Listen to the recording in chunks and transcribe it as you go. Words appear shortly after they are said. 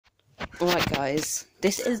Alright guys,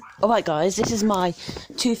 this is my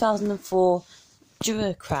 2004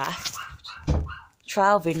 Duracraft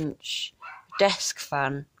 12-inch desk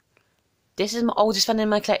fan. This is my oldest fan in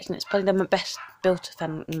my collection. It's probably my best built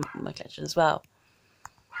fan in my collection as well.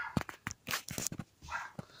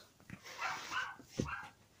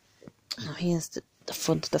 Now here's the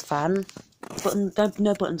front of the fan.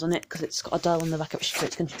 No buttons on it because it's got a dial on the back which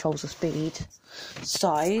controls the speed.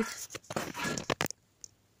 Side.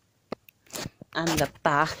 And the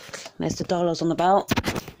back. There's the dials on the belt.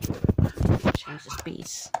 Change the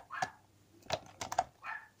speeds.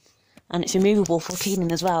 And it's removable for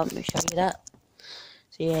cleaning as well. Let me show you that.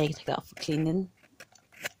 So yeah, you can take that off for cleaning.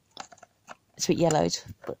 It's a bit yellowed,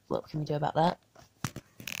 but what can we do about that?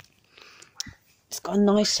 It's got a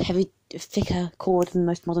nice, heavy, thicker cord than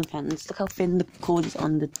most modern fans. Look how thin the cord is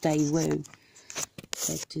on the Daewoo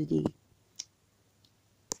compared to the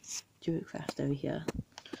Duracraft over here.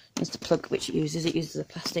 There's the plug which it uses. It uses a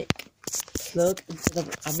plastic plug instead of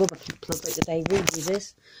a rubber plug like the Daewoo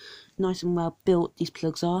uses. Nice and well built these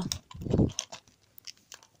plugs are.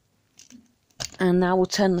 And now we'll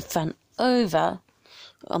turn the fan over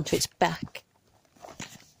onto its back.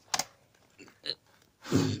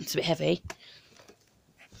 It's a bit heavy,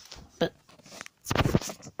 but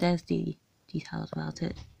there's the details about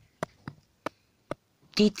it.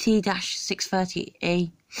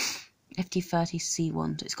 DT-630A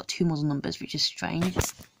FT30C1, so it's got two model numbers, which is strange,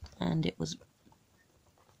 and it was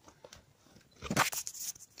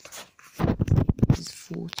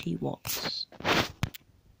 40 watts.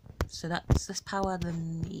 So that's less power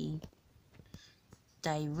than the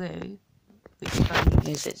Daewoo, which only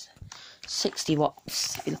uses 60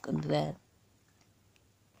 watts. If you look under there,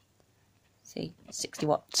 see, 60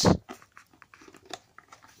 watts.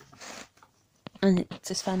 And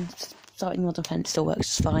this fan, starting modern fan, still works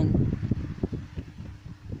just fine.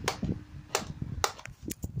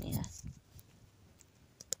 Yeah.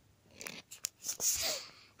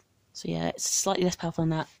 So yeah, it's slightly less powerful than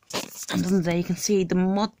that. And under there you can see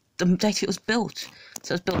the date it was built.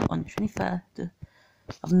 So it was built on 23rd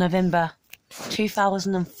of November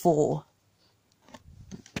 2004.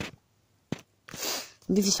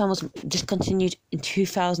 This fan was discontinued in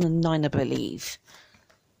 2009, I believe.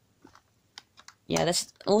 Yeah,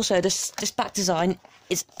 this back design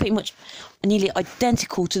is pretty much nearly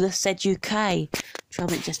identical to the ZUK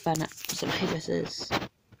 12-inch desk fan at some hairdressers,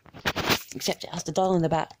 except it has the dial in the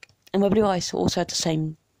back. And my Blue Ice also had the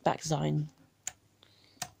same back design,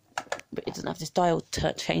 but it doesn't have this dial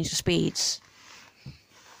to change the speeds.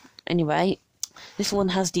 Anyway, this one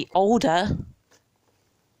has the older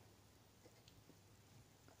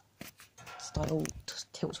style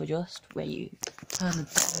tilt to adjust, where you turn the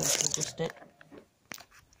dial to adjust it.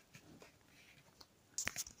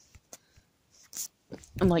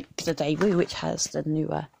 Unlike the Daewoo, which has the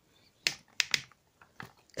newer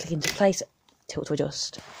click into place tilt to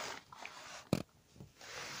adjust.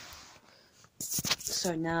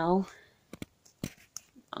 So now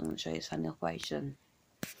I'm going to show you this fan in operation.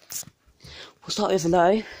 We'll start with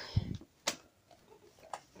low.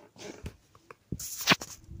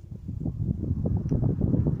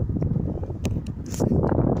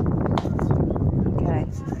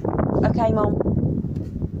 Okay, Mom.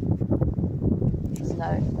 It's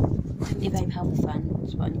low. Definitely a very powerful fan.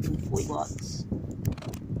 It's about only 40 watts.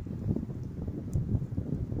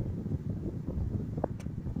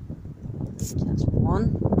 So that's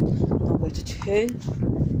one. Now go to two.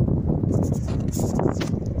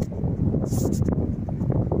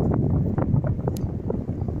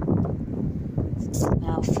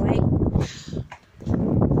 Now three.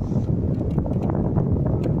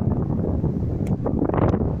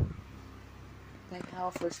 Very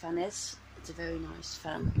powerful this fan is. It's a very nice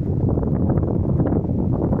fan.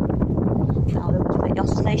 Now I'm going to make the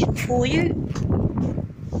oscillation for you.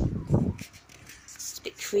 It's a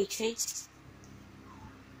bit creaky.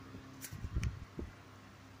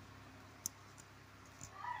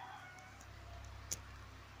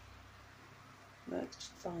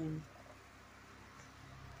 Works fine.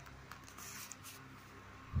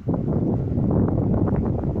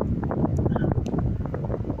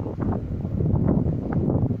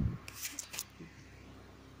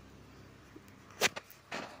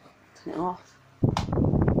 Turn it off.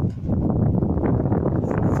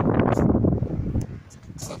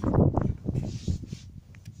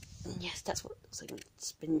 Yes, that's what it looks like.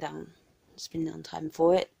 Spin down time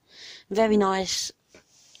for it. Very nice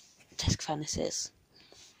desk fan this is.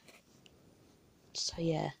 So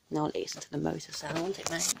yeah, now I'll listen to the motor sound it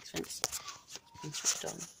makes when it's switched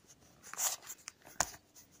on.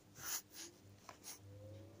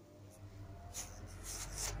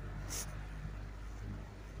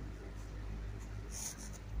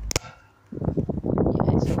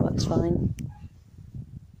 fine.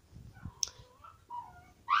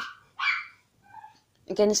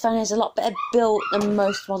 Again, this fan is a lot better built than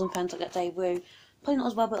most modern fans like that Daewoo. Probably not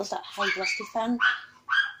as well built as that Hay Rusty fan,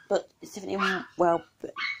 but it's definitely well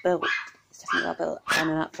built. It's definitely well built, and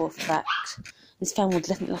that for a fact. This fan will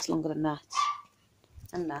definitely last longer than that.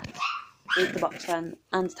 And that. The box fan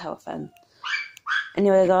and the tower fan.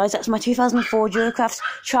 Anyway, guys, that's my 2004 Duracraft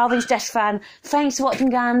 12-inch desk fan. Thanks for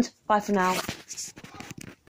watching, and bye for now.